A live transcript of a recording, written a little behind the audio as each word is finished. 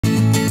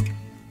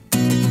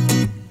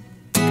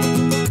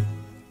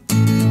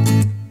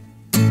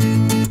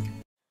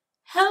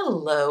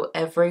Hello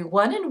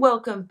everyone and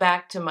welcome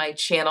back to my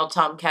channel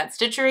Tomcat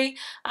Stitchery.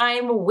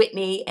 I'm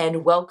Whitney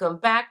and welcome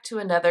back to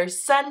another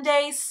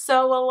Sunday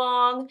sew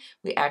along.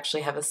 We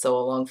actually have a sew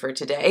along for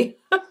today.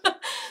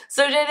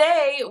 So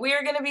today we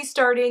are going to be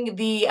starting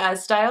the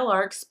Style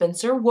Arc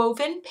Spencer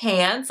woven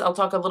pants. I'll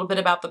talk a little bit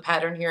about the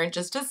pattern here in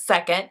just a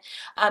second.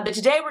 But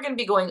today we're going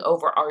to be going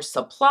over our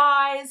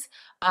supplies,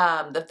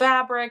 the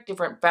fabric,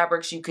 different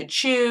fabrics you could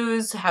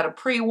choose, how to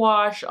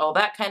pre-wash, all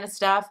that kind of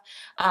stuff.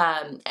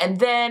 And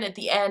then at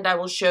the end, I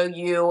will show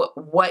you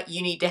what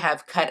you need to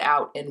have cut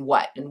out and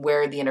what, and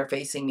where the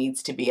interfacing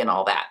needs to be and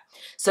all that.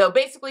 So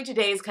basically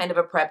today is kind of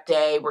a prep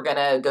day. We're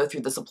gonna go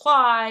through the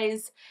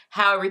supplies,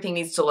 how everything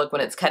needs to look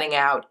when it's cutting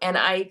out. And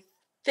I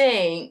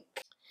think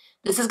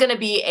this is gonna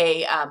be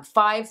a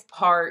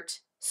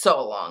 5-part sew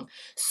along.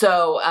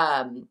 So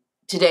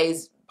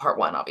today's part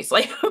 1,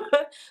 obviously,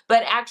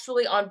 but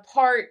actually on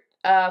part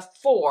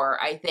 4,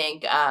 I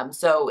think,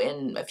 so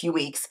in a few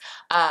weeks,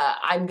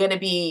 I'm going to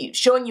be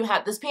showing you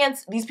how these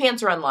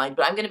pants are online,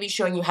 but I'm going to be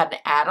showing you how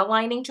to add a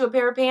lining to a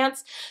pair of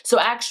pants. So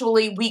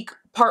actually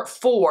part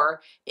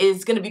 4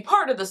 is going to be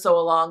part of the sew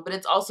along, but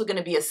it's also going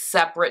to be a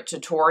separate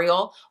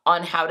tutorial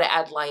on how to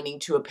add lining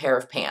to a pair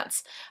of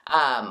pants,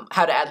 how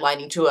to add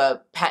lining to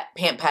a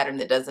pant pattern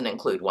that doesn't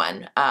include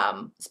one,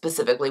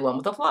 specifically one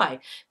with a fly,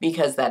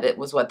 because it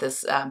was what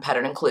this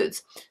pattern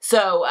includes.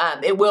 So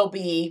it will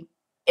be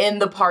in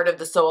the part of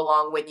the sew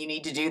along when you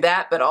need to do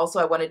that, but also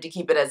I wanted to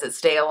keep it as a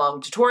stay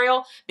along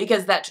tutorial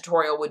because that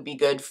tutorial would be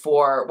good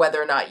for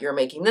whether or not you're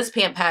making this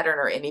pant pattern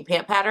or any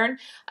pant pattern.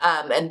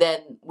 And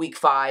then week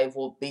 5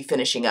 we'll be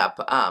finishing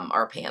up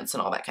our pants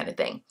and all that kind of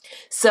thing.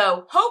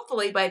 So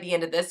hopefully by the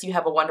end of this you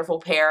have a wonderful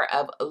pair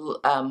of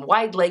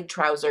wide leg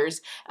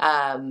trousers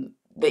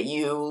that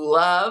you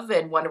love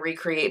and want to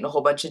recreate in a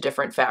whole bunch of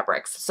different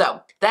fabrics.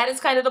 So that is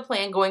kind of the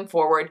plan going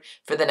forward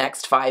for the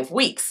next 5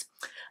 weeks.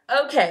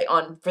 Okay,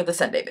 for the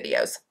Sunday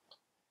videos.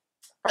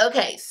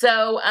 Okay,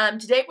 so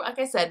today, like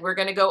I said, we're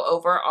going to go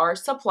over our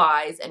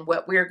supplies and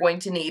what we're going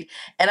to need.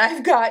 And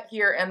I've got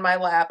here in my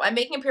lap, I'm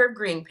making a pair of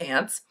green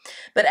pants,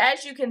 but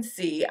as you can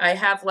see, I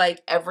have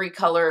like every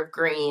color of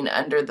green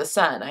under the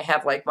sun. I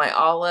have like my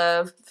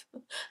olive,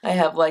 I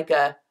have like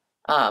a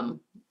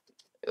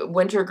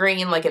winter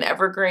green, like an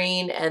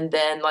evergreen, and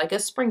then like a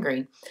spring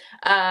green.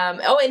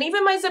 Oh, and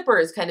even my zipper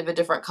is kind of a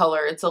different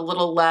color. It's a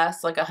little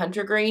less like a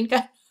hunter green.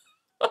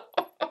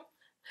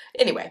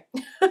 Anyway,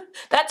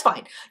 that's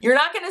fine. You're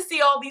not going to see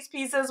all these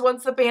pieces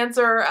once the pants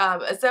are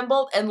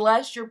assembled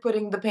unless you're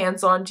putting the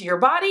pants onto your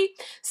body.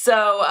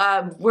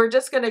 So we're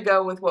just going to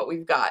go with what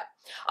we've got.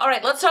 All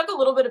right, let's talk a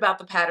little bit about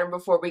the pattern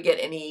before we get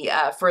any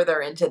further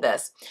into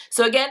this.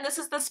 So again, this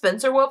is the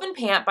Spencer woven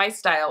pant by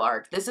Style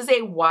Arc. This is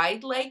a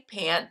wide leg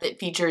pant that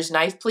features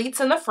knife pleats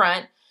in the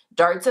front,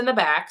 darts in the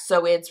back,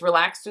 so it's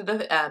relaxed through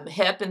the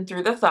hip and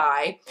through the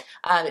thigh.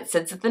 It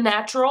sits at the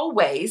natural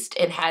waist.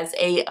 It has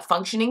a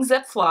functioning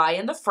zip fly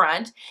in the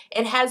front.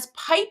 It has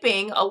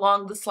piping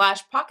along the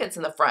slash pockets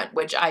in the front,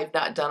 which I've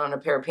not done on a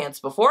pair of pants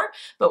before,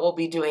 but we'll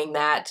be doing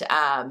that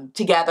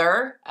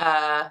together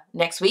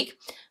next week.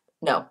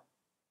 No.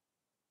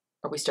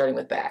 Are we starting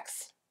with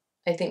backs?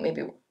 I think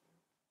maybe...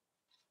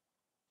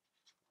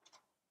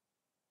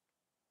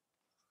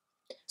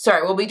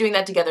 Sorry, we'll be doing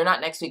that together,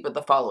 not next week, but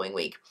the following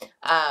week.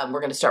 We're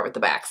going to start with the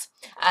backs.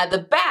 The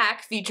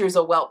back features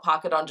a welt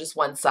pocket on just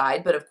one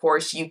side, but of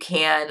course you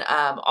can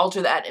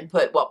alter that and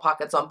put welt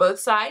pockets on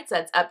both sides.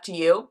 That's up to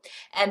you.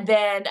 And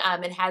then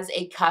it has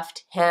a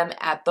cuffed hem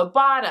at the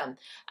bottom,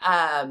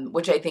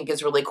 which I think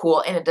is really cool,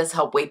 and it does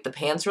help weight the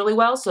pants really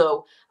well,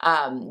 so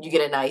you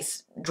get a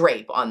nice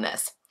drape on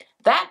this.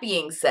 That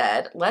being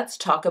said, let's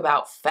talk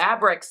about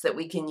fabrics that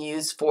we can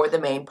use for the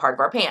main part of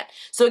our pant.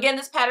 So again,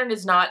 this pattern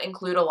does not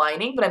include a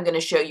lining, but I'm going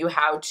to show you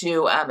how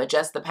to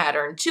adjust the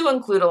pattern to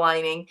include a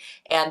lining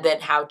and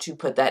then how to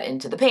put that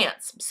into the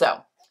pants.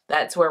 So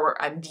that's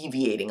where I'm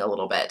deviating a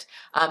little bit.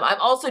 I'm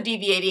also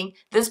deviating.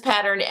 This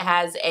pattern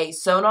has a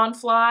sewn-on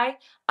fly.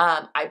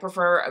 I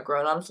prefer a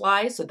grown-on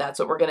fly, so that's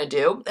what we're going to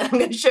do. And I'm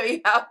going to show you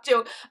how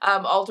to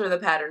alter the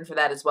pattern for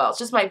that as well. It's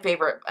just my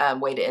favorite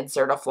way to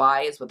insert a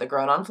fly is with a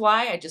grown-on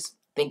fly. I just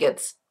think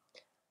it's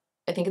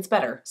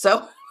better.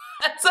 So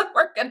that's what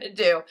we're going to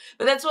do.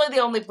 But that's really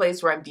the only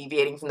place where I'm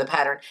deviating from the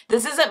pattern.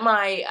 This isn't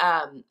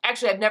my,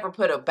 actually I've never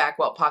put a back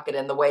welt pocket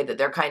in the way that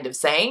they're kind of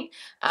saying.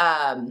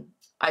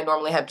 I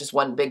normally have just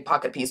one big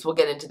pocket piece. We'll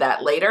get into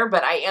that later,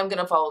 but I am going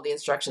to follow the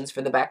instructions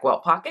for the back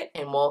welt pocket,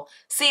 and we'll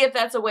see if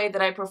that's a way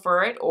that I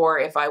prefer it, or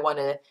if I want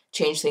to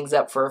change things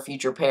up for a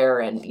future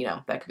pair, and you know,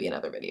 that could be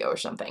another video or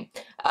something.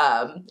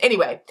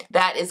 Anyway,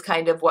 that is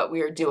kind of what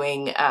we are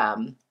doing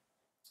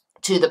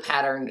to the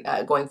pattern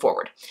going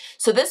forward.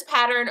 So this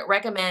pattern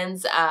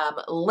recommends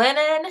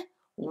linen,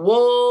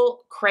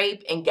 wool,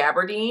 crepe, and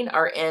gabardine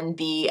are in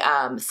the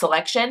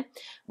selection,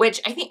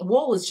 which I think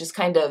wool is just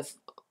kind of,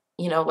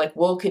 you know, like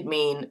wool could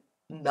mean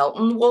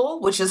Melton wool,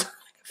 which is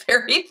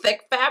very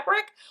thick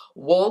fabric.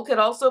 Wool could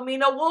also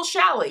mean a wool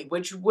challis,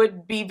 which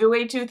would be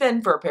way too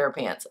thin for a pair of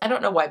pants. I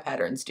don't know why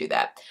patterns do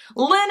that.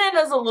 Linen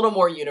is a little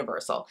more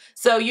universal.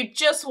 So you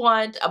just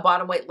want a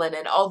bottom weight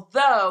linen,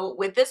 although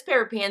with this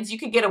pair of pants, you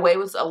could get away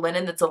with a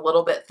linen that's a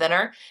little bit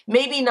thinner.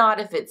 Maybe not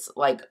if it's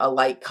like a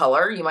light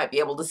color, you might be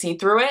able to see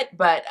through it,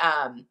 but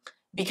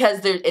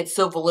because it's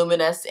so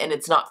voluminous and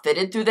it's not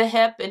fitted through the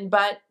hip and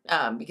butt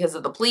because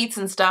of the pleats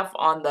and stuff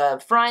on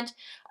the front,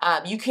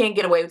 you can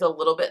get away with a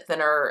little bit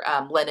thinner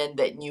linen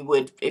than you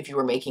would if you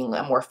were making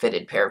a more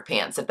fitted pair of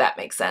pants, if that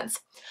makes sense.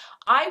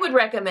 I would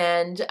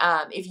recommend,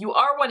 if you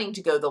are wanting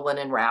to go the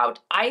linen route,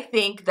 I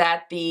think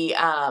that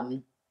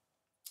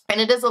and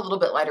it is a little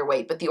bit lighter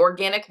weight, but the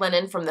organic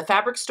linen from the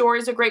fabric store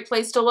is a great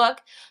place to look.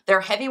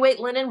 Their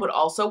heavyweight linen would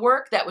also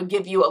work. That would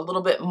give you a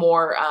little bit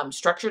more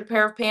structured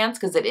pair of pants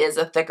because it is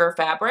a thicker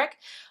fabric.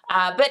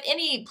 But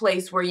any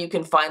place where you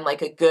can find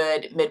like a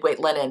good midweight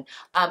linen.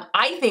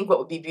 I think what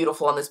would be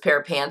beautiful on this pair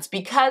of pants,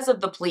 because of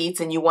the pleats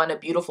and you want a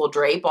beautiful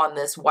drape on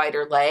this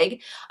wider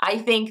leg, I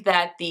think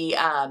that the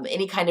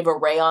any kind of a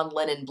rayon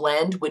linen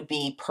blend would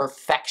be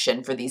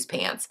perfection for these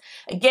pants.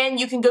 Again,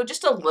 you can go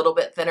just a little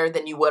bit thinner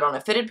than you would on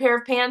a fitted pair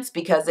of pants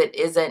because it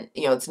isn't,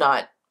 it's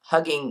not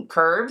hugging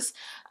curves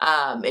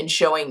and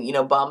showing,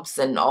 bumps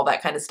and all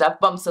that kind of stuff,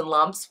 bumps and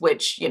lumps,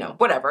 which,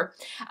 whatever.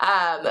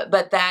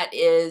 But that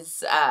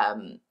is,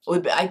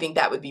 I think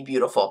that would be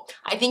beautiful.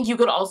 I think you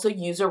could also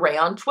use a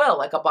rayon twill,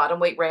 like a bottom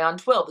weight rayon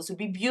twill. This would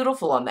be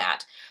beautiful on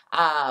that.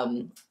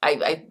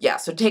 Yeah,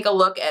 so take a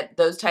look at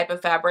those type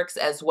of fabrics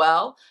as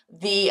well.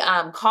 The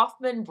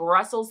Kaufman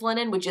Brussels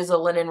linen, which is a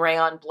linen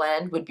rayon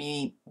blend, would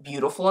be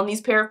beautiful on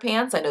these pair of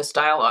pants. I know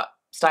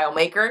Style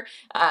Maker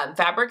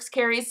Fabrics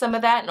carries some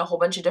of that in a whole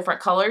bunch of different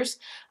colors.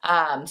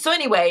 So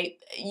anyway,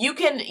 you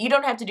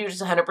don't have to do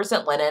just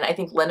 100% linen. I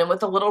think linen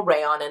with a little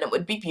rayon in it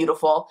would be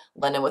beautiful.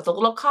 Linen with a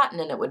little cotton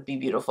in it would be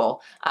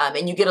beautiful.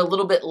 And you get a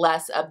little bit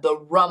less of the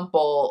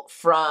rumple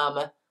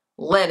from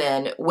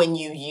linen when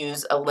you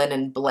use a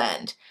linen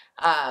blend.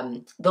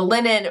 The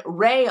linen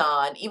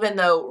rayon, even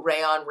though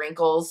rayon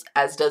wrinkles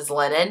as does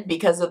linen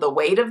because of the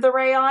weight of the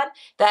rayon,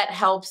 that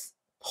helps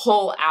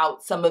pull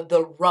out some of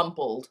the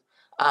rumpled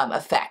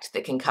effect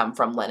that can come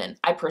from linen.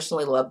 I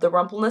personally love the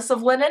rumpleness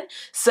of linen,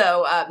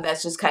 so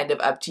that's just kind of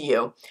up to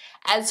you.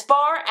 As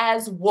far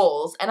as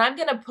wools, and I'm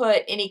going to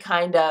put any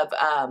kind of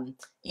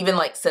even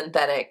like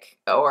synthetic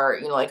or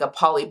like a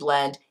poly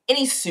blend,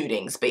 any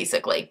suitings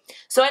basically.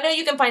 So I know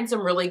you can find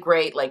some really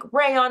great like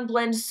rayon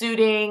blend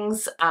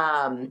suitings,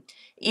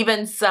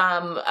 even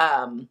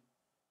some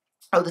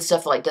the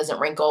stuff that like doesn't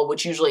wrinkle,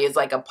 which usually is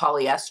like a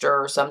polyester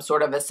or some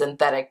sort of a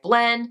synthetic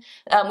blend,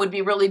 would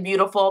be really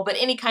beautiful, but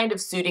any kind of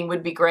suiting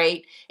would be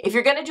great. If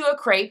you're gonna do a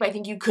crepe, I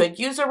think you could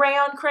use a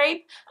rayon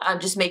crepe.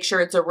 Just make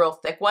sure it's a real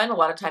thick one. A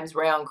lot of times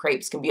rayon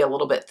crepes can be a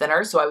little bit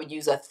thinner, so I would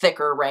use a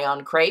thicker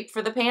rayon crepe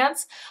for the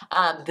pants.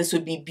 This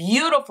would be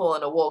beautiful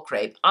in a wool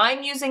crepe.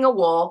 I'm using a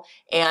wool,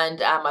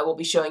 and I will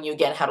be showing you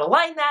again how to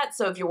line that,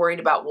 so if you're worried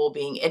about wool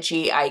being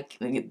itchy,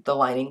 the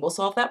lining will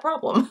solve that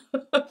problem.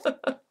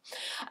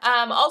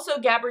 Also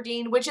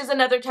gabardine, which is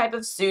another type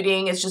of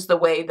suiting. It's just the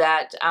way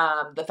that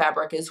the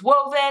fabric is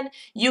woven.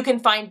 You can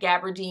find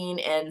gabardine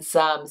in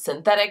some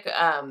synthetic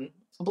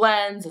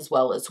blends as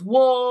well as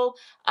wool.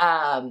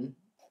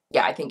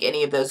 Yeah, I think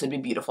any of those would be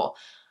beautiful.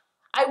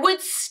 I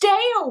would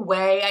stay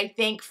away, I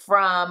think,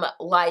 from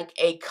like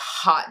a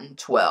cotton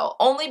twill,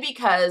 only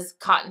because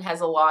cotton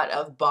has a lot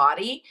of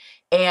body,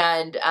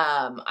 and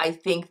I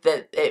think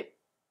that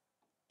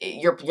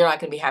you're not going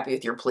to be happy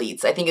with your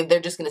pleats. I think they're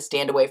just going to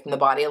stand away from the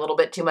body a little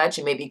bit too much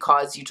and maybe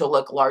cause you to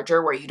look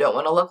larger where you don't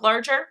want to look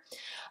larger.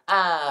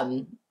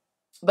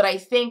 But I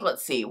think,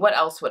 let's see, what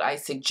else would I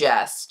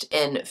suggest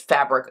in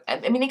fabric?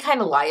 I mean, any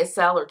kind of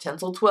lyocell or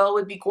tinsel twill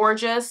would be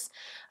gorgeous.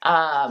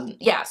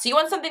 Yeah, so you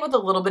want something with a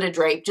little bit of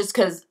drape just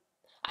because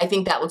I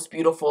think that looks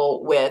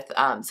beautiful with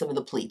some of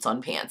the pleats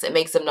on pants. It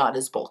makes them not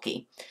as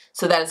bulky.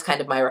 So that is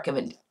kind of my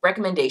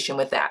recommendation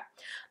with that.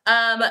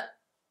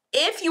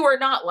 If you are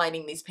not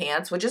lining these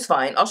pants, which is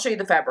fine, I'll show you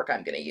the fabric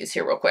I'm going to use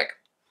here real quick.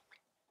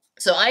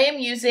 So I am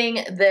using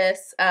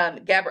this,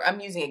 I'm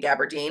using a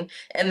gabardine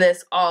in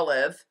this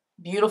olive,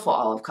 beautiful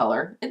olive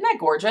color. Isn't that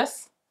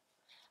gorgeous?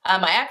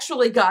 I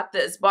actually bought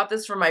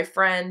this from my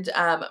friend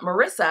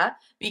Marissa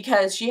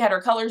because she had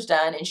her colors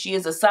done and she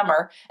is a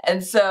summer.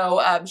 And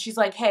so she's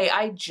like, hey,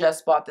 I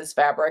just bought this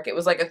fabric. It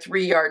was like a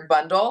 3-yard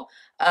bundle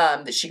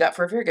that she got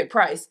for a very good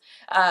price.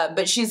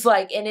 But she's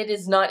like, and it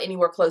is not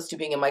anywhere close to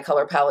being in my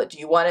color palette. Do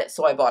you want it?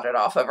 So I bought it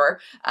off of her.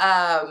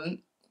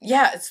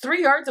 Yeah, it's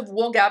 3 yards of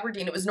wool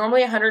gabardine. It was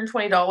normally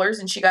 $120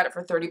 and she got it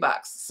for 30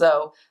 bucks.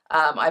 So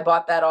I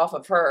bought that off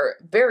of her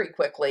very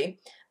quickly.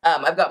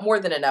 I've got more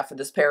than enough for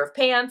this pair of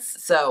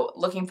pants, so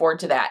looking forward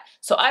to that.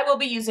 So I will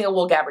be using a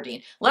wool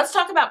gabardine. Let's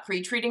talk about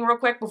pre-treating real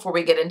quick before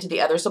we get into the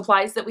other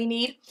supplies that we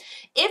need.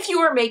 If you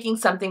are making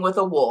something with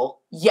a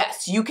wool,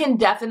 yes, you can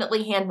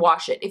definitely hand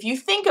wash it. If you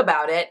think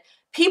about it,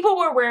 people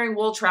were wearing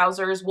wool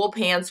trousers, wool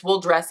pants, wool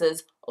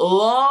dresses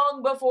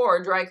long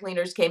before dry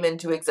cleaners came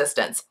into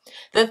existence.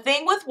 The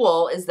thing with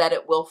wool is that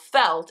it will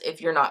felt if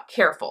you're not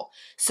careful.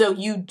 So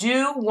you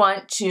do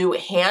want to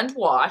hand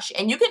wash,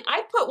 and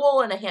I've put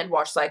wool in a hand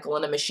wash cycle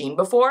in a machine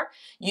before.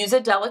 Use a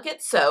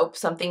delicate soap,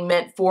 something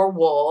meant for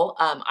wool.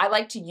 I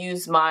like to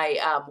use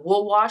my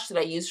wool wash that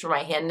I use for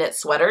my hand knit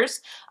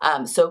sweaters.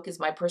 Soak is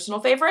my personal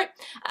favorite,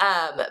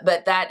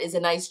 but that is a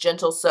nice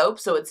gentle soap,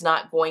 so it's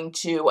not going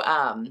to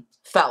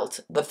felt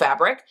the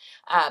fabric.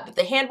 But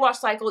the hand wash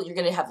cycle, you're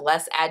going to have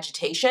less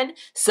agitation,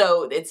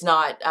 so it's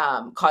not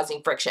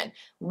causing friction.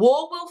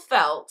 Wool will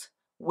felt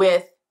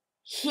with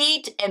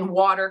heat and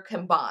water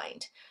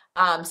combined.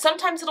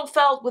 Sometimes it'll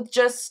felt with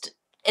just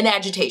an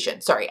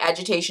agitation. Sorry,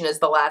 agitation is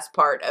the last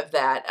part of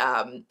that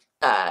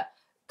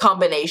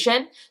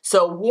combination.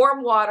 So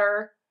warm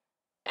water,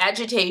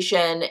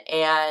 agitation,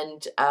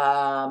 and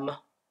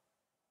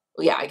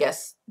yeah, I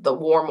guess the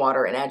warm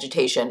water and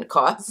agitation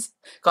causes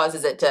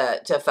it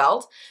to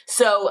felt.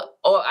 So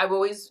I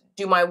always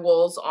do my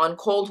wools on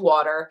cold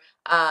water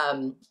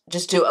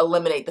just to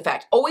eliminate the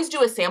fact. Always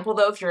do a sample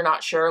though if you're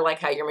not sure like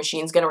how your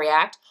machine's going to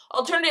react.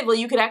 Alternatively,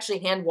 you could actually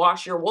hand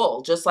wash your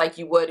wool just like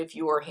you would if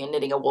you were hand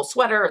knitting a wool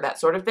sweater or that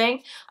sort of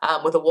thing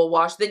with a wool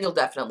wash. Then you'll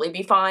definitely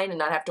be fine and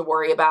not have to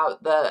worry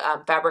about the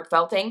fabric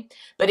felting.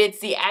 But it's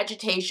the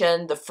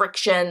agitation, the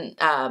friction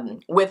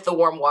with the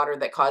warm water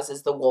that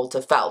causes the wool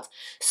to felt.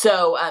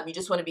 So you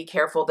just want to be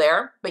careful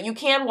there. But you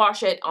can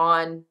wash it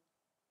on,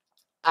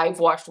 I've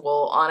washed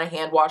wool on a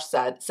hand wash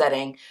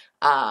setting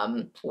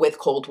with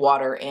cold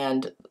water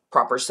and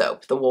proper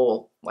soap. The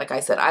wool, like I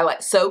said,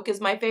 Soak is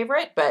my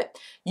favorite, but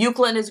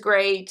Eucalypt is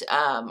great,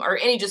 or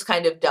any just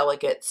kind of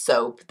delicate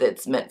soap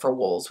that's meant for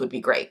wools would be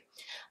great.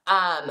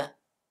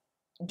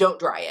 Don't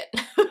dry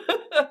it.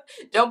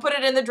 Don't put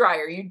it in the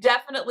dryer. You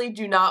definitely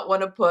do not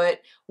want to put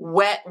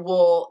wet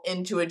wool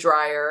into a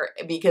dryer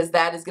because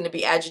that is going to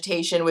be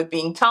agitation with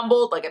being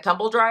tumbled like a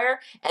tumble dryer,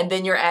 and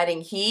then you're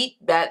adding heat.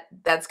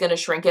 That's going to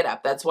shrink it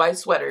up. That's why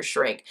sweaters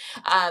shrink.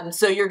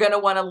 So you're going to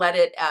want to let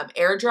it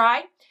air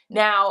dry.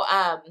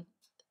 Now,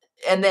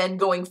 and then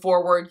going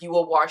forward, you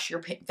will wash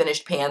your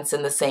finished pants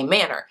in the same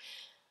manner.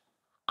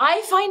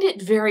 I find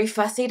it very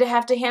fussy to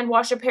have to hand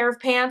wash a pair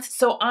of pants,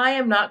 so I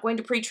am not going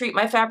to pre-treat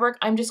my fabric.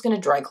 I'm just going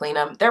to dry clean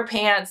them. They're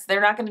pants.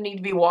 They're not going to need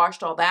to be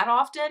washed all that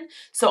often,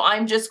 so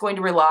I'm just going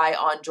to rely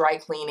on dry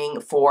cleaning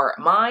for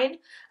mine.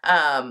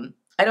 I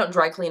don't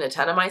dry clean a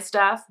ton of my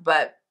stuff,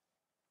 but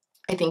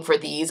I think for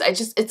these,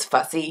 it's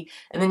fussy,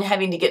 and then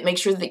having to make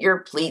sure that your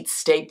pleats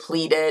stay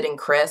pleated and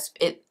crisp.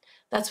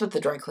 That's what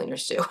the dry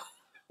cleaners do.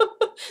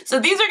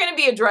 So these are going to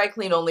be a dry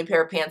clean only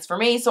pair of pants for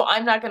me, so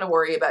I'm not going to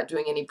worry about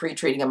doing any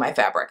pre-treating of my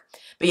fabric.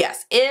 But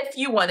yes, if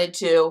you wanted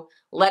to,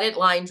 let it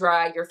line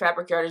dry, your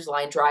fabric yardage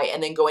line dry,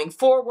 and then going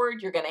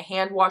forward, you're going to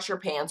hand wash your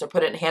pants or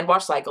put it in a hand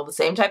wash cycle, the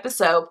same type of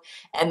soap,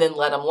 and then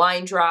let them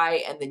line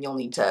dry, and then you'll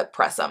need to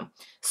press them.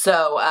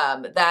 So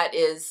that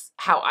is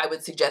how I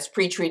would suggest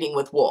pre-treating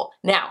with wool.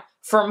 Now,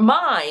 for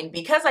mine,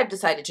 because I've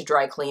decided to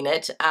dry clean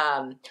it,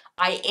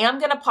 I am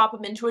going to pop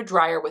them into a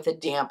dryer with a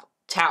damp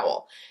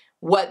towel.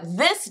 What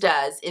this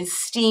does is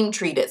steam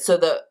treat it. So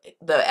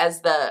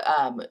as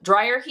the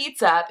dryer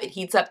heats up, it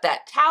heats up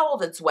that towel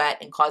that's wet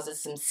and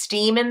causes some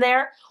steam in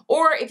there.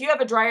 Or if you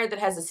have a dryer that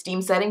has a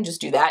steam setting,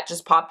 just do that.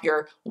 Just pop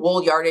your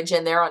wool yardage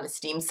in there on a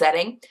steam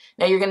setting.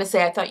 Now you're going to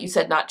say, I thought you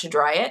said not to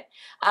dry it.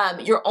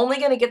 You're only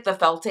going to get the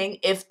felting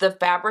if the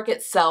fabric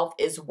itself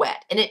is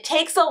wet. And it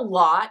takes a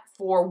lot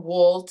for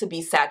wool to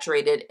be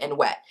saturated and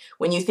wet.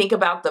 When you think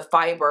about the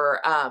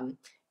fiber,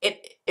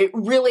 it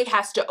really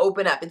has to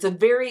open up. It's a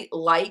very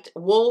light,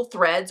 wool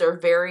threads are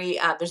very,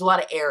 there's a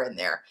lot of air in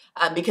there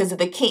because of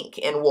the kink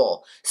in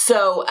wool.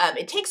 So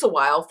it takes a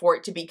while for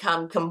it to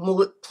become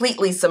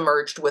completely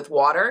submerged with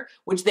water,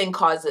 which then can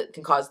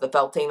cause the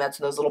felting. That's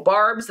when those little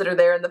barbs that are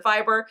there in the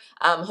fiber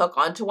hook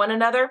onto one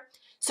another.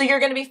 So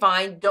you're going to be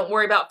fine. Don't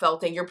worry about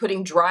felting. You're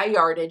putting dry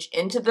yardage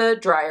into the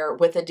dryer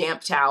with a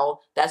damp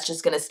towel. That's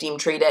just going to steam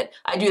treat it.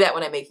 I do that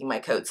when I'm making my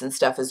coats and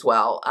stuff as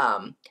well.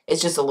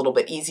 It's just a little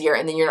bit easier,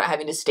 and then you're not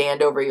having to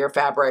stand over your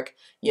fabric,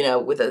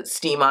 with a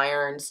steam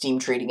iron, steam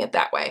treating it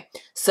that way.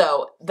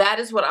 So that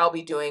is what I'll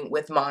be doing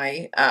with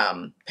my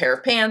pair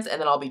of pants, and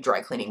then I'll be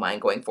dry cleaning mine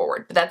going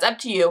forward. But that's up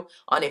to you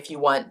on if you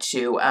want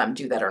to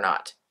do that or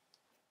not.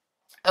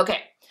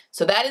 Okay,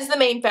 so that is the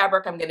main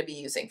fabric I'm going to be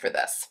using for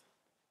this.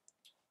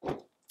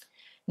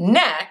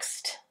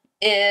 Next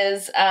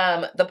is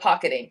the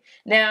pocketing.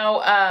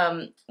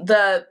 Now,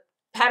 the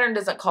pattern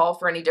doesn't call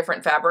for any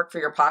different fabric for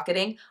your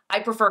pocketing. I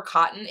prefer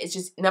cotton. It's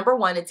just, number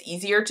one, it's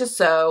easier to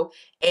sew,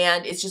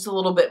 and it's just a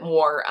little bit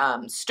more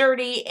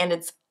sturdy, and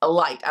it's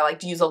light. I like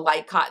to use a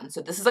light cotton.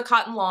 So this is a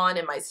cotton lawn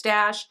in my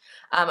stash.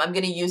 I'm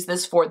going to use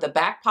this for the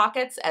back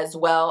pockets as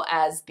well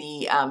as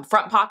the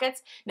front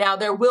pockets. Now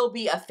there will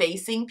be a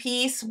facing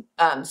piece.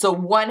 So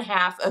one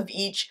half of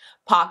each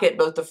pocket,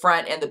 both the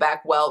front and the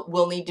back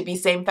will need to be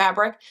same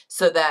fabric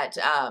so that,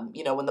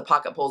 when the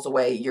pocket pulls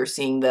away, you're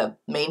seeing the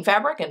main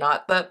fabric and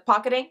not the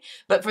pocketing.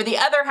 But for the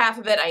other half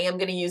of it, I am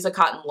going to use a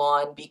cotton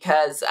lawn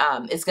because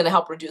it's going to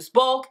help reduce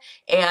bulk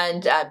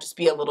and just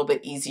be a little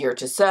bit easier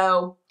to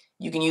sew.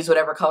 You can use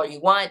whatever color you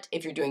want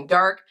if you're doing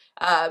dark,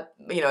 a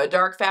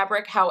dark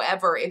fabric.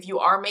 However, if you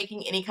are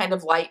making any kind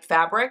of light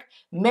fabric,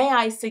 may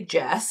I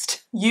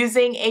suggest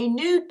using a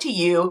nude to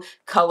you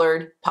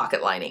colored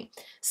pocket lining.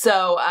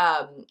 So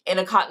in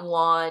a cotton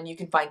lawn, you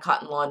can find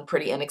cotton lawn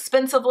pretty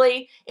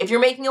inexpensively. If you're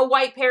making a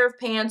white pair of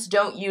pants,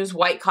 don't use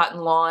white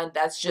cotton lawn.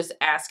 That's just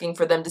asking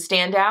for them to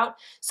stand out.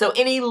 So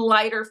any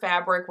lighter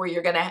fabric where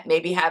you're gonna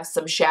maybe have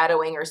some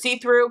shadowing or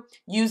see-through,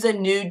 use a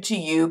nude to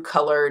you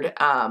colored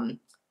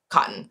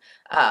cotton.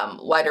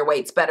 Lighter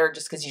weight's better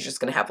just because you're just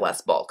gonna have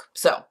less bulk.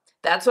 So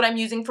that's what I'm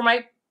using for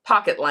my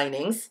pocket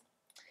linings.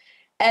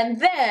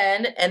 And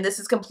then, and this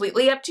is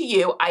completely up to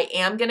you, I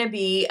am going to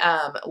be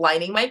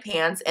lining my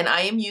pants, and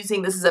I am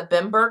using, this is a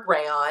Bimberg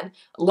rayon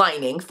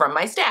lining from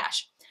my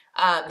stash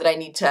that I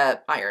need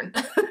to iron.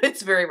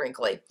 It's very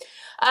wrinkly.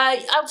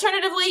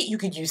 Alternatively, you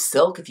could use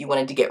silk if you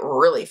wanted to get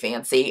really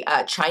fancy.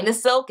 China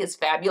silk is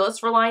fabulous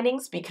for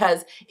linings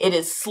because it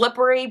is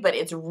slippery, but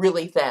it's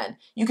really thin.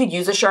 You could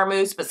use a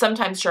charmeuse, but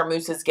sometimes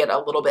charmeuses get a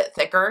little bit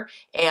thicker,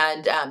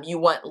 and you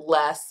want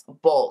less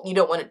bulk. You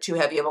don't want it too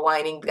heavy of a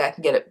lining that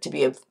can get it to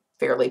be a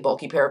fairly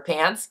bulky pair of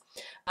pants.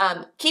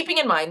 Keeping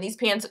in mind, these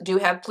pants do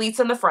have pleats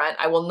in the front.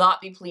 I will not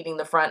be pleating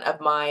the front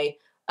of my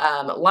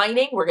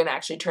lining. We're going to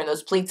actually turn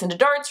those pleats into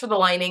darts for the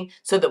lining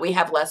so that we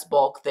have less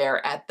bulk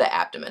there at the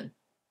abdomen.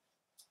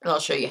 And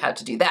I'll show you how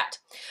to do that.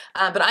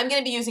 But I'm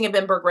going to be using a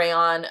Bimberg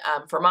rayon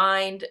for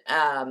mine.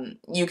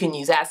 You can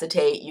use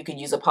acetate. You could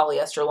use a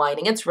polyester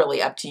lining. It's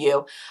really up to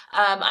you.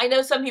 I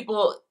know some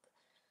people,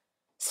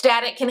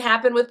 static can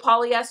happen with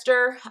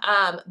polyester,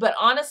 but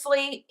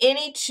honestly,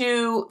 any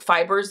two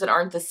fibers that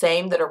aren't the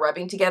same that are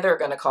rubbing together are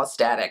going to cause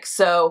static.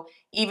 So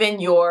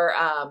even your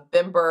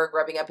Bimberg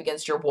rubbing up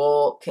against your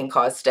wool can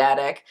cause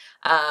static.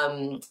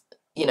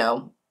 You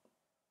know,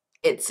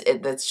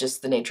 that's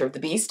just the nature of the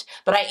beast.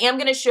 But I am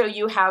going to show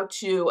you how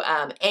to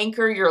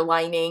anchor your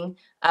lining,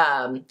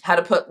 how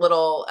to put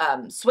little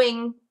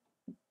swing,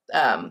 what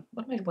am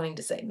I wanting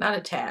to say? Not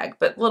a tag,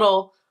 but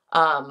little,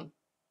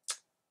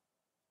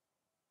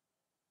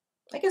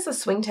 I guess a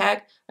swing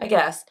tag, I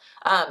guess,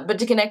 but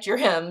to connect your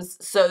hems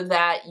so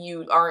that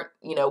you aren't,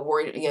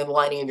 worried, the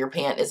lining of your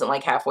pant isn't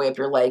like halfway up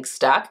your leg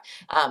stuck,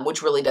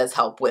 which really does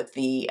help with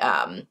the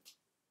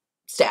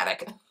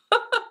static.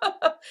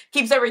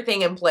 Keeps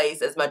everything in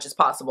place as much as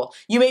possible.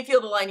 You may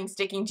feel the lining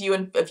sticking to you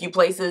in a few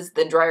places,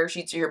 then dryer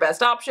sheets are your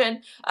best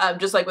option,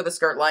 just like with a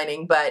skirt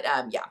lining. But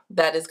yeah,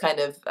 that is kind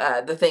of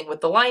the thing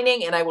with the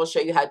lining, and I will show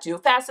you how to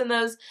fasten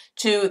those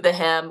to the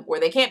hem where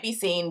they can't be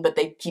seen, but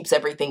they keeps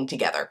everything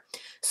together.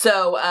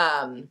 So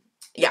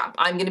yeah,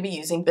 I'm going to be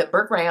using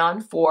Bimberg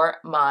rayon for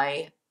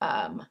my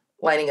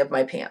lining of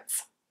my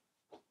pants.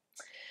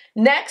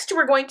 Next,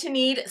 we're going to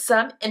need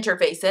some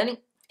interfacing.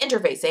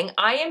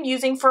 I am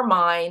using for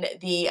mine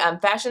the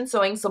Fashion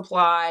Sewing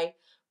Supply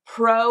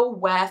Pro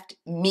Weft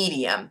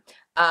Medium.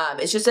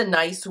 It's just a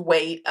nice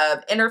weight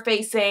of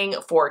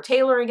interfacing for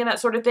tailoring and that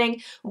sort of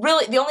thing.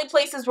 Really, the only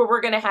places where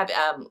we're going to have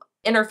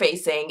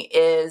interfacing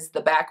is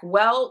the back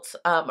welt,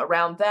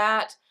 around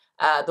that,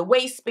 the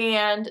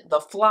waistband,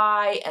 the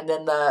fly, and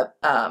then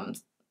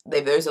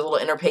there's a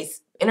little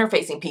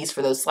interfacing piece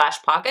for those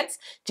slash pockets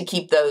to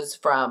keep those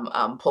from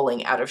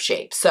pulling out of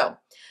shape. So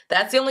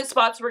that's the only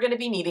spots we're going to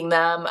be needing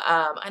them,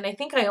 and I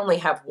think I only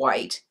have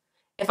white.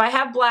 If I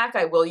have black,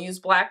 I will use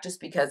black just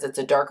because it's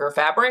a darker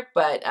fabric,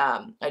 but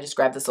I just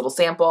grabbed this little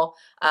sample.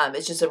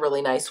 It's just a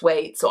really nice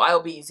weight, so I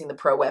will be using the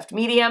Pro Weft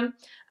Medium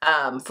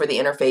for the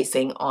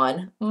interfacing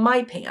on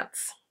my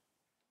pants.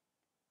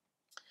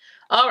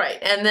 All right,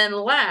 and then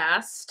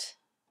last,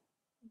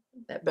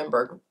 that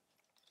Bimberg,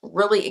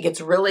 it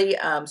gets really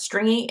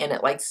stringy, and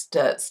it likes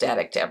to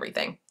static to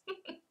everything.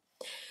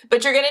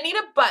 But you're going to need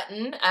a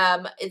button.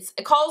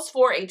 It calls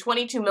for a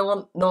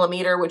 22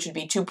 millimeter, which would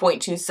be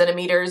 2.2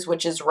 centimeters,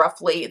 which is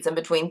roughly, it's in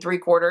between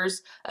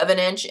 3/4 of an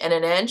inch and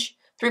an inch.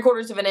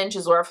 3/4 of an inch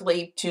is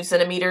roughly 2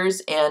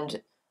 centimeters,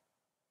 and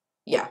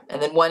yeah,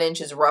 and then 1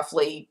 inch is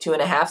roughly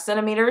 2.5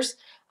 centimeters.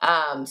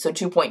 So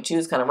 2.2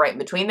 is kind of right in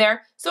between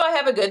there. So I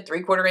have a good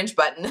 3/4 inch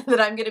button that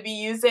I'm going to be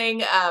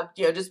using.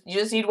 You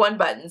just need one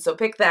button. So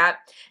pick that.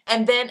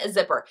 And then a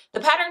zipper. The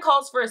pattern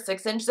calls for a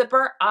 6-inch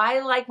zipper. I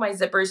like my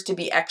zippers to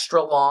be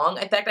extra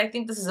long. In fact, I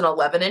think this is an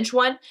 11-inch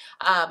one.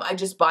 I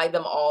just buy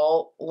them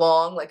all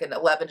long, like an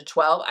 11 to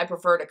 12. I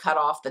prefer to cut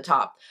off the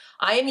top.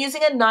 I am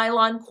using a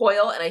nylon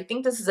coil, and I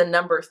think this is a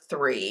number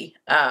 3.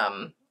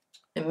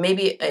 And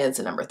maybe it's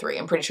a number 3.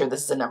 I'm pretty sure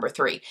this is a number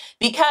 3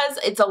 because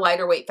it's a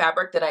lighter weight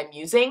fabric that I'm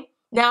using.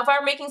 Now, if I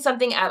were making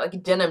something out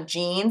like denim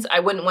jeans,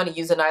 I wouldn't want to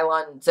use a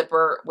nylon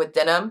zipper with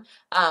denim.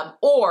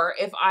 Or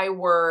if I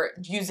were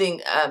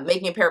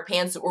making a pair of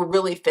pants that were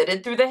really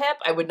fitted through the hip,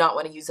 I would not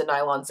want to use a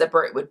nylon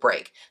zipper. It would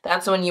break.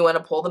 That's when you want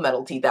to pull the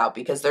metal teeth out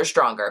because they're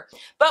stronger.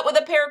 But with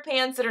a pair of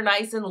pants that are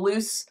nice and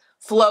loose,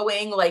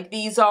 flowing like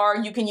these are,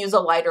 you can use a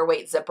lighter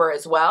weight zipper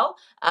as well.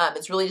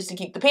 It's really just to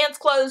keep the pants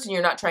closed and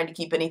you're not trying to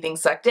keep anything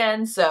sucked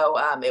in, so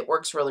it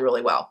works really,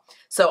 really well.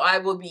 So I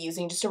will be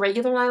using just a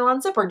regular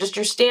nylon zipper, just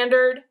your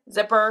standard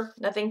zipper,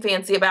 nothing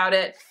fancy about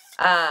it.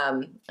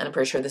 And I'm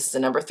pretty sure this is a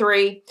number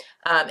 3,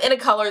 in a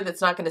color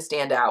that's not going to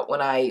stand out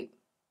when I,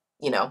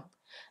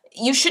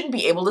 you shouldn't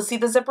be able to see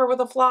the zipper with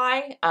a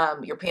fly.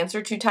 Your pants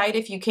are too tight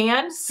if you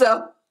can.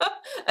 So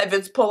if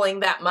it's pulling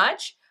that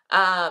much.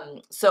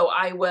 So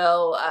I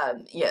will,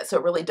 so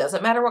it really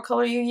doesn't matter what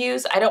color you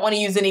use. I don't want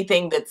to use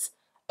anything that's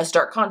a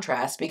stark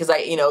contrast because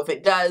if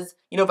it does,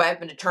 if I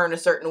happen to turn a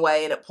certain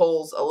way and it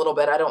pulls a little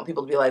bit, I don't want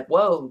people to be like,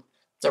 whoa,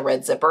 it's a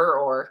red zipper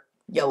or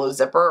yellow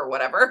zipper or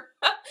whatever.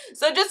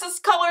 So just this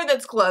color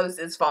that's close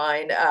is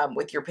fine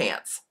with your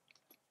pants.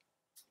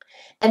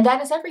 And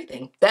that is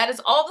everything. That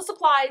is all the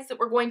supplies that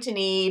we're going to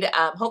need.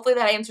 Hopefully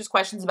that answers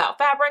questions about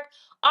fabric.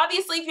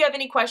 Obviously, if you have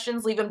any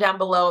questions, leave them down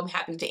below. I'm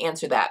happy to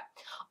answer that.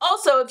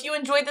 Also, if you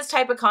enjoyed this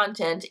type of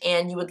content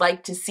and you would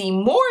like to see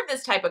more of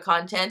this type of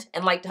content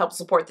and like to help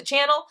support the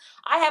channel,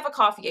 I have a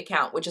Ko-fi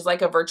account, which is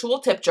like a virtual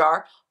tip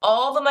jar.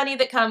 All the money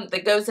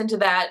that goes into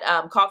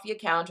that Ko-fi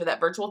account or that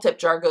virtual tip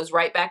jar goes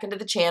right back into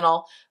the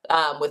channel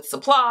with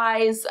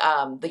supplies,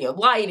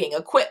 lighting,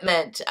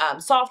 equipment,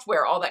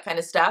 software, all that kind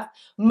of stuff,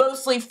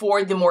 mostly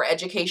for the more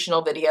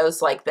educational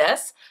videos like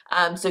this.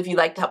 So if you'd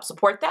like to help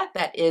support that,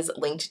 that is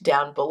linked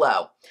down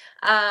below.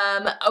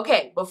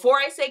 Okay, before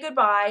I say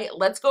goodbye,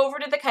 let's go over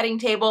to the cutting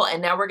table,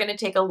 and now we're going to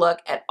take a look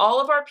at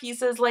all of our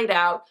pieces laid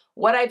out,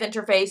 what I've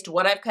interfaced,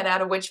 what I've cut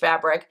out of which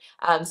fabric,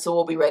 so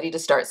we'll be ready to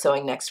start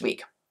sewing next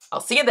week.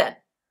 I'll see you then.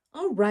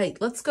 All right,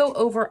 let's go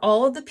over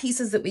all of the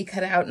pieces that we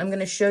cut out, and I'm going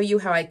to show you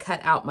how I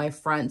cut out my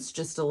fronts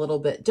just a little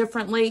bit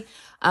differently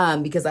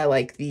because I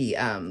like the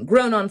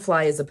grown on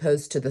fly as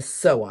opposed to the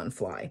sew on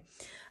fly.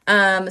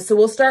 So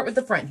we'll start with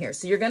the front here.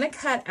 So you're going to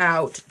cut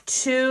out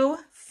 2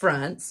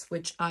 fronts,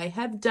 which I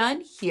have done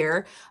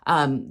here.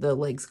 The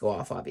legs go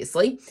off,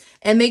 obviously.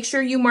 And make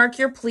sure you mark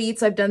your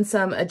pleats. I've done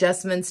some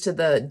adjustments to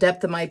the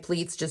depth of my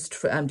pleats just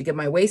to give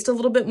my waist a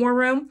little bit more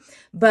room.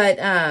 But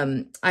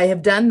I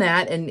have done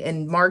that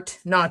and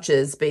marked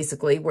notches,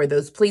 basically, where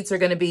those pleats are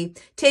going to be,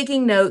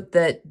 taking note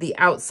that the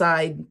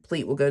outside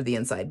pleat will go to the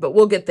inside. But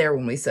we'll get there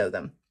when we sew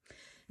them.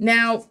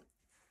 Now,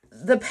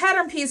 the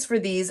pattern piece for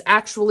these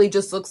actually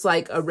just looks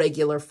like a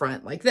regular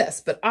front like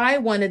this, but I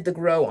wanted the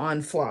grow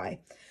on fly.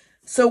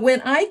 So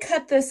when I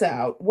cut this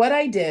out, what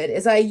I did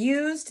is I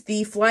used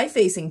the fly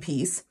facing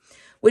piece,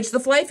 which the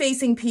fly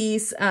facing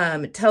piece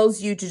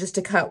tells you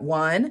to cut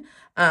 1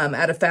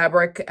 out of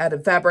fabric and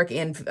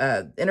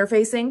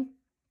interfacing.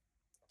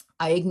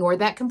 I ignored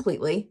that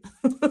completely.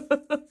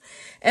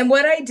 And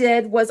what I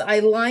did was I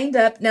lined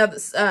up. Now,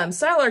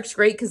 StyleArc's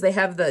great because they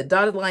have the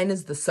dotted line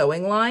as the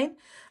sewing line.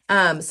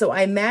 So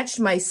I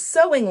matched my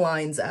sewing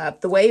lines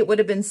up the way it would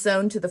have been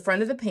sewn to the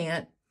front of the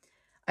pant.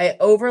 I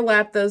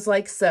overlap those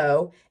like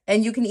so,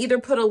 and you can either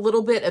put a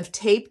little bit of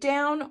tape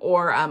down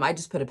or I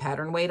just put a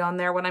pattern weight on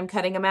there when I'm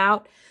cutting them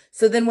out.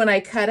 So then when I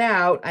cut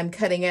out, I'm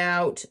cutting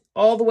out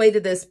all the way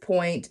to this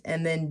point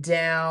and then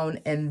down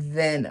and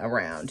then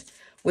around,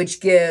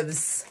 which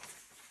gives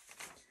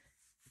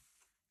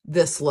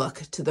this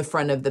look to the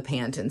front of the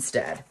pant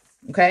instead,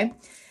 okay?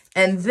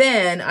 And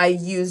then I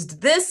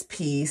used this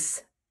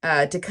piece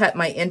to cut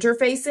my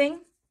interfacing.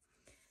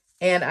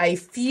 And I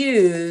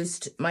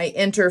fused my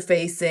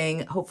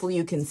interfacing. Hopefully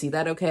you can see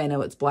that okay. I know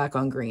it's black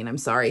on green. I'm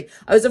sorry.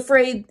 I was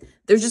afraid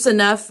there's just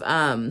enough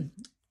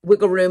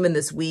wiggle room in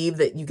this weave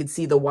that you could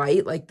see the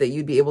white, like that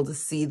you'd be able to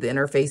see the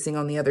interfacing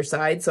on the other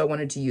side. So I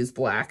wanted to use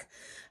black.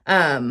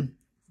 And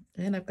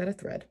I've got a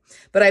thread.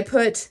 But I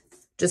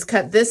just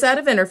cut this out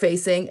of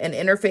interfacing and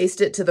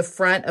interfaced it to the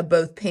front of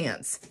both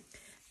pants.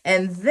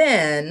 And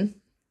then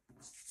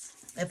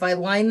if I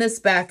line this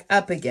back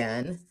up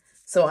again,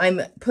 so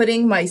I'm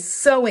putting my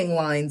sewing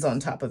lines on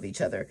top of each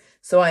other.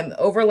 So I'm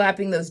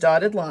overlapping those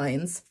dotted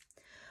lines.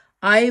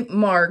 I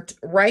marked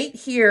right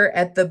here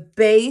at the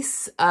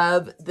base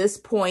of this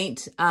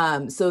point.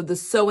 So the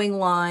sewing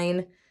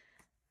line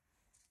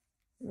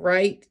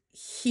right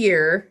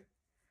here,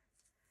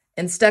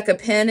 and stuck a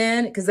pin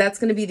in because that's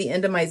going to be the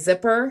end of my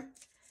zipper.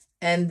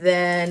 And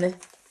then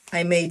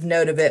I made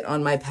note of it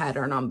on my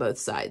pattern on both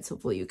sides.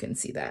 Hopefully you can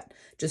see that.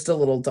 Just a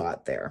little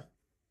dot there.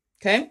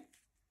 Okay.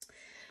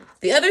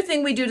 The other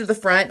thing we do to the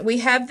front, we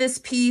have this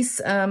piece,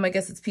 I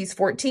guess it's piece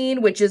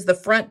 14, which is the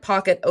front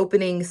pocket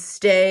opening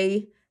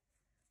stay,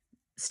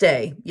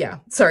 yeah,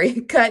 sorry,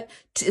 it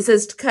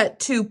says to cut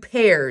 2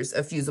 pairs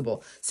of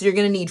fusible. So you're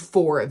going to need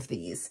 4 of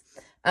these.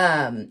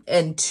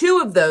 And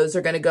 2 of those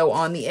are going to go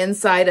on the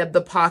inside of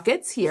the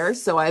pockets here.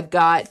 So I've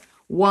got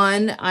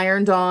 1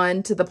 ironed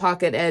on to the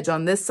pocket edge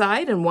on this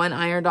side and 1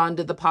 ironed on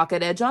to the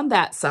pocket edge on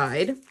that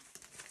side.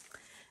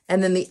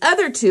 And then the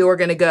other 2 are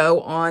going to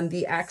go on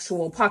the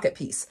actual pocket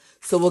piece.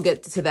 So we'll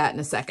get to that in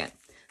a second.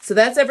 So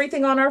that's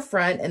everything on our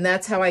front, and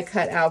that's how I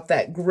cut out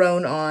that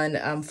grown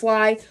on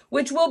fly,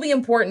 which will be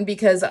important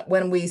because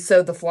when we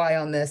sew the fly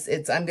on this,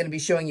 I'm going to be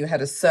showing you how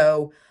to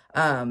sew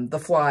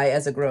the fly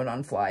as a grown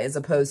on fly as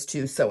opposed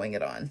to sewing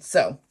it on.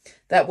 So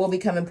that will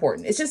become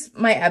important. It's just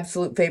my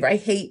absolute favorite. I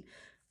hate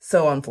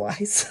sew on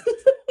flies.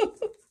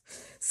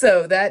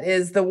 So that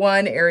is the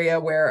one area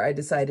where I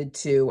decided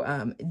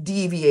to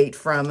deviate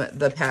from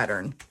the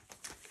pattern.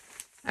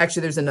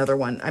 Actually, there's another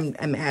one.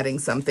 I'm adding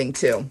something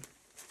too.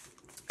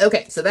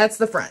 Okay, so that's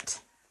the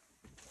front.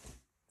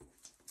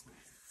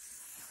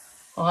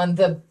 On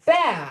the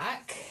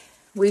back,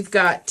 we've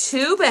got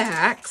 2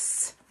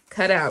 backs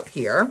cut out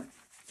here.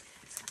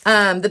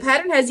 The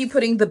pattern has you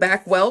putting the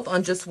back welt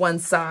on just one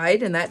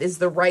side, and that is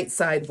the right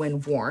side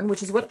when worn,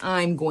 which is what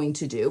I'm going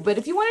to do. But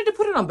if you wanted to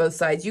put it on both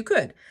sides, you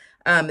could.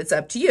 It's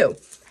up to you.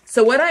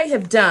 So what I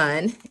have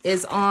done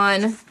is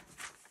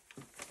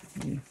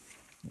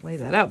lay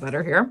that out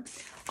better here.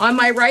 On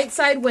my right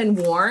side when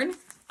worn,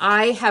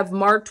 I have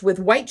marked with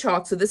white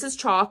chalk. So this is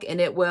chalk,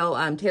 and it will,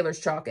 Taylor's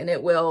chalk, and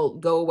it will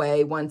go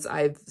away once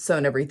I've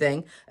sewn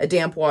everything. A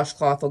damp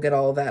washcloth will get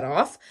all of that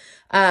off.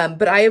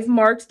 But I have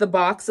marked the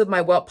box of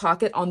my welt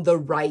pocket on the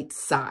right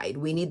side.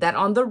 We need that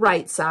on the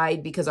right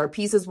side because our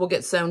pieces will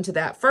get sewn to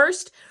that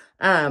first.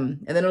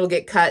 And then it'll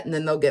get cut, and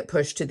then they'll get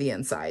pushed to the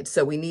inside.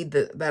 So we need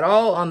that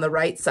all on the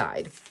right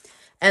side.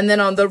 And then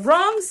on the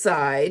wrong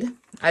side,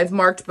 I've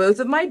marked both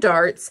of my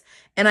darts,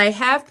 and I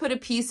have put a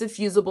piece of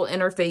fusible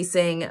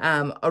interfacing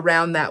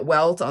around that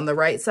welt on the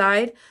right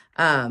side.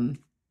 Right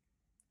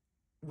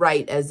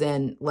as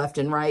in left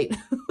and right,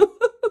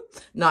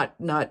 not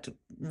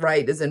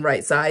right as in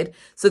right side.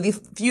 So the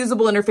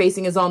fusible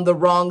interfacing is on the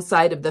wrong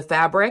side of the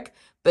fabric,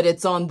 but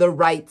it's on the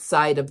right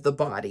side of the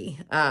body.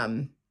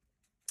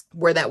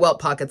 Where that welt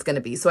pocket's going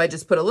to be. So I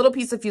just put a little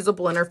piece of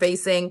fusible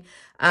interfacing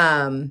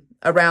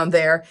around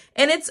there,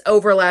 and it's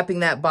overlapping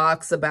that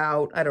box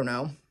about, I don't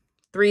know,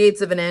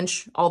 3/8 of an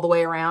inch all the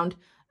way around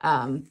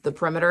the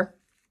perimeter.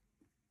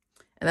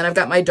 And then I've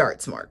got my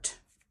darts marked.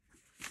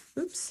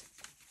 Oops.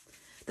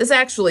 This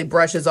actually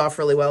brushes off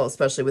really well,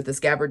 especially with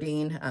this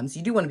gabardine. So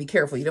you do want to be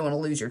careful. You don't want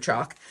to lose your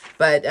chalk,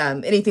 but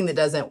anything that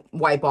doesn't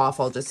wipe off,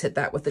 I'll just hit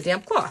that with the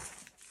damp cloth.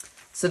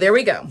 So there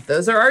we go.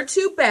 Those are our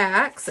 2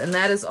 backs, and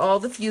that is all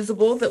the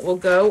fusible that will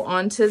go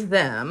onto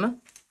them.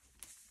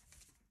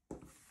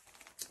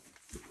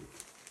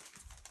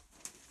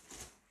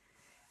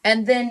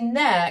 And then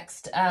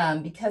next,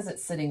 because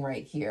it's sitting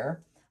right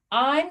here,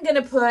 I'm going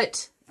to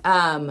put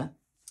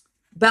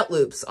belt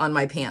loops on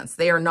my pants.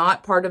 They are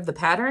not part of the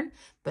pattern,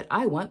 but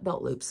I want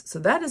belt loops. So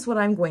that is what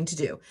I'm going to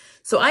do.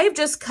 So I have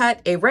just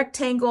cut a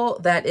rectangle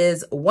that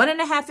is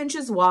 1.5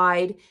 inches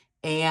wide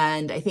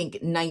and I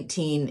think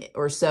 19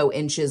 or so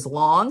inches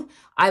long.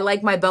 I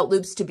like my belt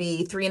loops to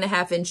be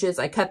 3.5 inches.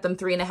 I cut them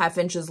 3.5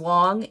 inches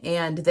long,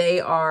 and they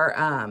are,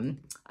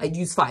 I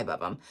use 5 of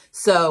them.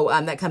 So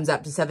that comes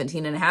up to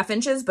 17.5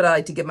 inches, but I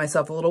like to give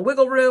myself a little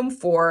wiggle room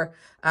for,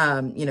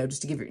 you know,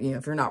 just to give you,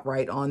 if you're not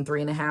right on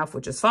 3.5,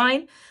 which is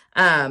fine.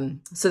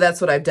 So that's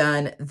what I've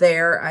done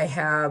there. I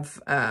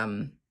have,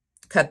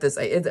 cut this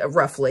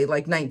roughly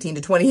like 19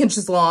 to 20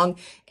 inches long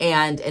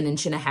and 1.5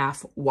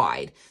 inches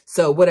wide.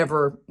 So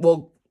whatever,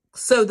 we'll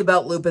sew the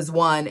belt loop as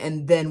one,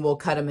 and then we'll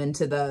cut them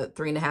into the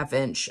 3.5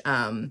 inch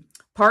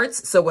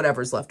parts. So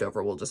whatever's left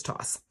over, we'll just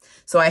toss.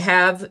 So I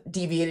have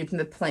deviated from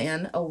the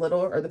plan a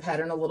little, or the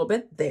pattern a little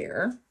bit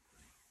there.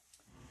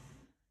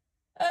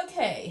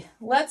 Okay,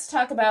 let's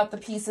talk about the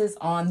pieces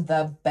on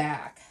the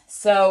back.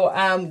 So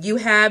you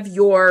have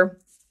your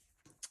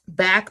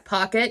back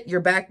pocket, your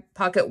back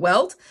pocket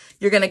welt.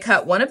 You're going to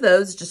cut one of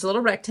those, just a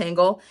little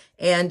rectangle,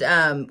 and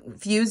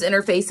fuse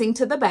interfacing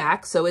to the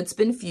back. So it's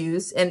been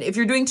fused. And if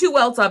you're doing 2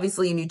 welts,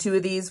 obviously you need 2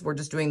 of these. We're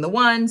just doing the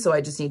one, so I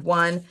just need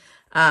one.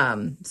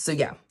 So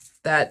yeah,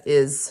 that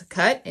is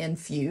cut and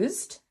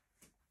fused.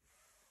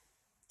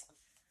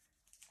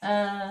 Get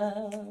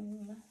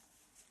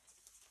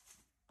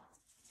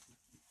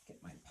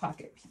my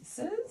pocket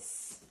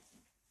pieces.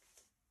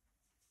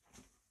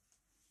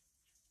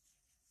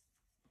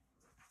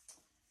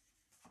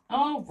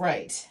 All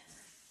right.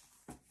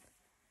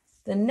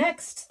 The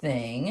next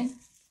thing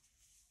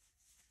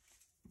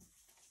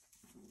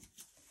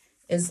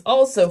is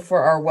also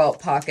for our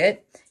welt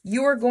pocket.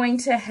 You are going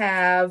to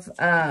have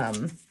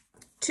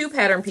 2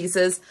 pattern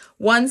pieces.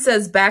 One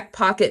says back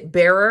pocket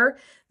bearer.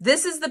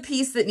 This is the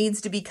piece that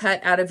needs to be cut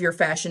out of your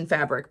fashion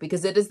fabric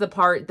because it is the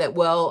part that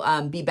will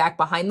be back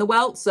behind the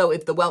welt. So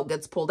if the welt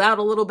gets pulled out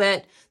a little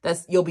bit,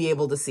 you'll be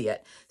able to see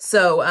it.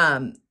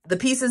 So the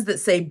pieces that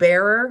say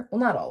bearer, well,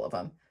 not all of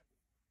them.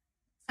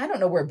 I don't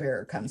know where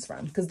bearer comes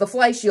from because the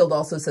fly shield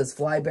also says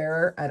fly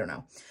bearer. I don't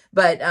know.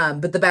 But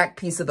the back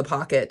piece of the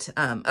pocket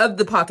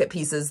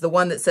pieces, the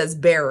one that says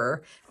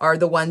bearer are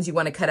the ones you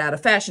want to cut out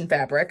of fashion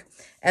fabric.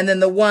 And then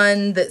the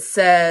one that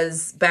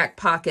says back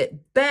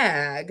pocket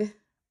bag,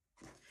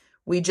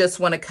 we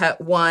just want to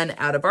cut one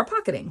out of our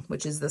pocketing,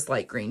 which is this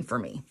light green for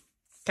me.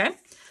 Okay.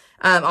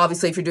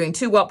 Obviously, if you're doing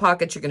 2 welt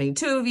pockets, you're going to need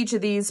 2 of each of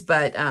these,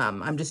 but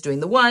I'm just doing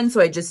the one. So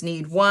I just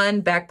need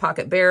 1 back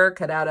pocket bearer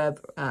cut out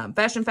of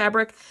fashion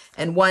fabric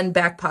and 1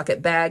 back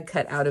pocket bag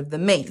cut out of the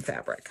main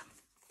fabric.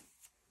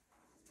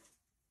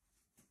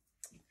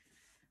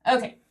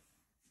 Okay.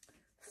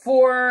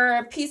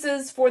 For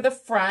pieces for the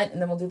front,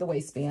 and then we'll do the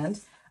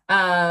waistband.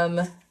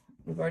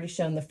 We've already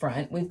shown the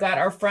front. We've got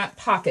our front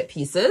pocket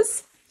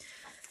pieces.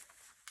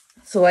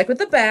 So like with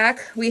the back,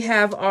 we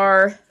have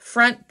our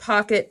front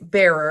pocket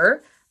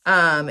bearer.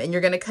 And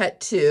you're going to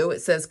cut 2.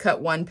 It says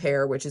cut 1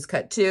 pair, which is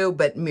cut 2,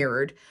 but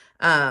mirrored.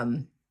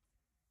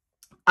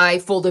 I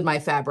folded my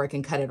fabric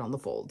and cut it on the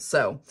fold.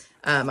 So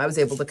I was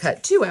able to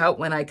cut 2 out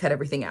when I cut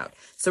everything out.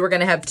 So we're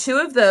going to have 2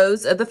 of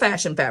those of the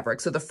fashion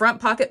fabric. So the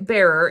front pocket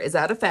bearer is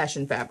out of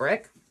fashion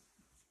fabric.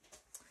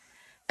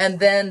 And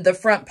then the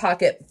front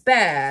pocket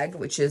bag,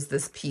 which is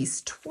this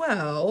piece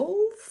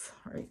 12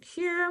 right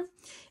here,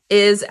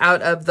 is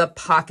out of the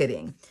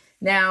pocketing.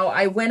 Now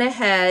I went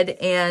ahead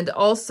and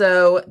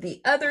also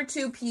the other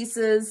 2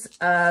 pieces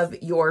of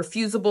your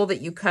fusible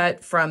that you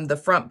cut from the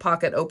front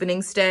pocket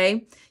opening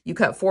stay, you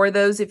cut 4 of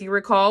those if you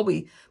recall.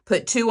 We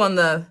put 2 on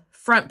the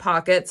front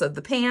pockets of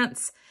the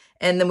pants,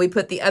 and then we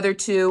put the other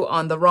 2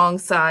 on the wrong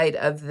side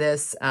of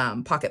this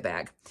pocket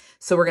bag.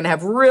 So we're going to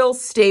have real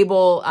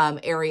stable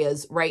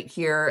areas right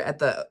here at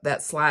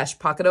that slash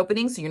pocket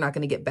opening, so you're not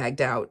going to get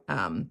bagged out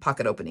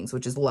pocket openings,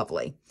 which is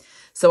lovely.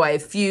 So I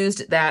have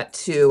fused that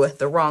to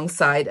the wrong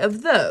side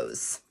of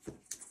those.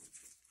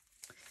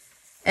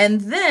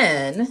 And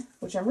then,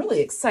 which I'm really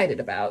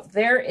excited about,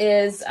 there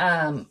is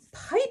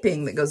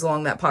piping that goes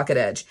along that pocket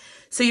edge.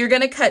 So you're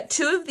going to cut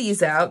 2 of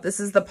these out. This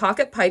is the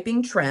pocket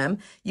piping trim.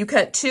 You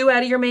cut 2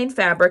 out of your main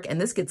fabric,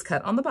 and this gets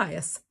cut on the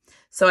bias.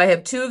 So I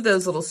have 2 of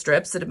those little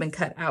strips that have been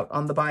cut out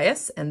on the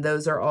bias, and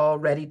those are all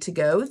ready to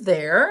go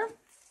there.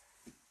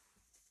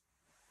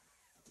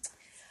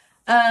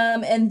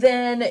 And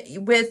then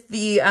with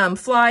the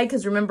fly,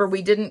 because remember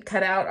we didn't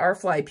cut out our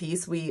fly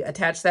piece, we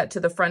attached that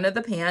to the front of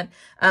the pant,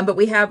 but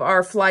we have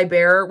our fly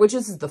bearer, which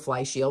is the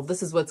fly shield.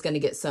 This is what's going to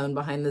get sewn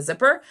behind the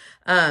zipper,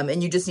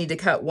 and you just need to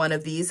cut 1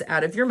 of these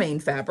out of your main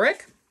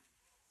fabric.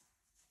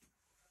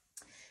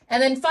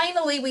 And then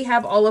finally, we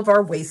have all of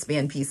our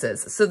waistband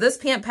pieces. So this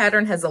pant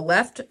pattern has a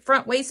left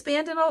front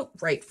waistband and a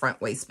right front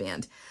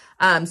waistband.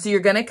 So you're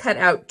going to cut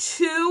out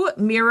 2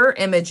 mirror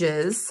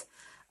images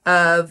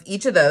of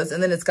each of those,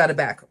 and then it's got a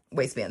back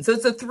waistband. So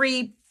it's a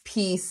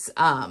 3-piece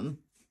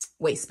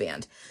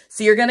waistband.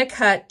 So you're going to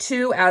cut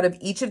 2 out of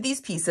each of these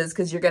pieces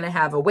because you're going to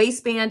have a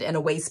waistband and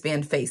a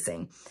waistband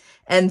facing.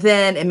 And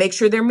make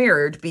sure they're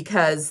mirrored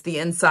because the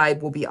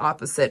inside will be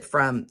opposite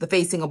from, the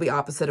facing will be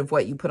opposite of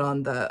what you put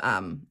on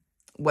the,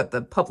 what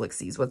the public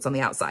sees, what's on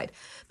the outside.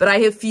 But I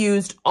have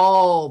fused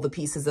all the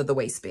pieces of the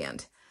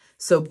waistband.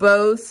 So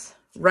both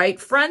right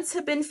fronts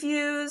have been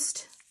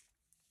fused.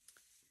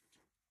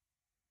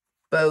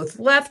 Both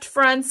left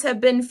fronts have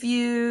been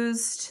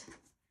fused.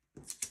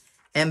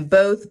 And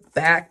both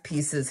back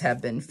pieces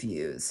have been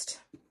fused.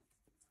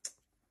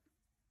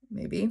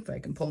 Maybe if I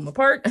can pull them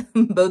apart,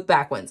 both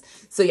back ones.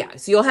 So yeah,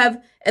 so you'll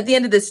have at the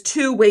end of this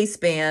 2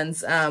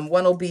 waistbands.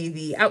 One will be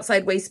the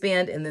outside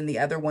waistband, and then the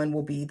other one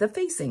will be the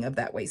facing of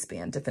that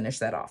waistband to finish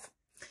that off.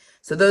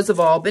 So those have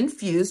all been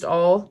fused.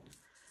 All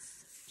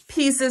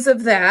pieces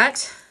of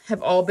that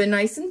have all been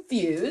nice and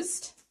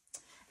fused.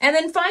 And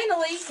then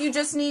finally, you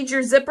just need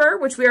your zipper,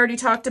 which we already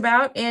talked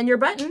about, and your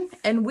button,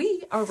 and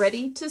we are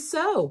ready to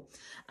sew.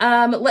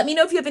 Let me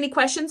know if you have any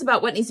questions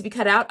about what needs to be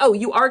cut out. Oh,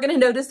 you are going to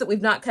notice that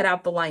we've not cut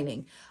out the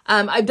lining.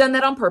 I've done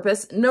that on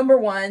purpose. Number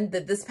one,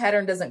 that this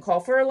pattern doesn't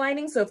call for a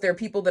lining. So if there are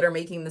people that are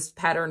making this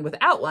pattern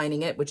without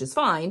lining it, which is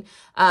fine,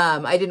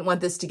 I didn't want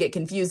this to get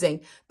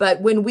confusing.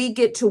 But when we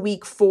get to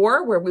week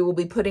 4, where we will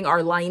be putting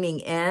our lining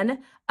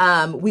in,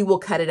 we will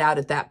cut it out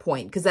at that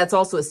point because that's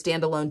also a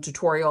standalone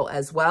tutorial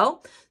as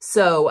well.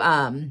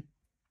 So,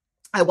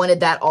 I wanted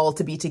that all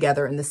to be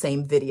together in the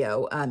same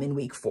video in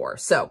week 4.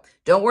 So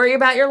don't worry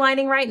about your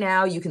lining right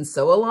now. You can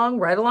sew along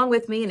right along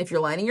with me. And if you're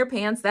lining your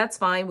pants, that's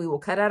fine. We will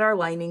cut out our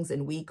linings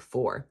in week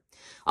 4.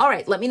 All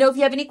right. Let me know if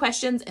you have any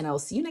questions and I'll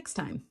see you next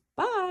time.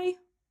 Bye.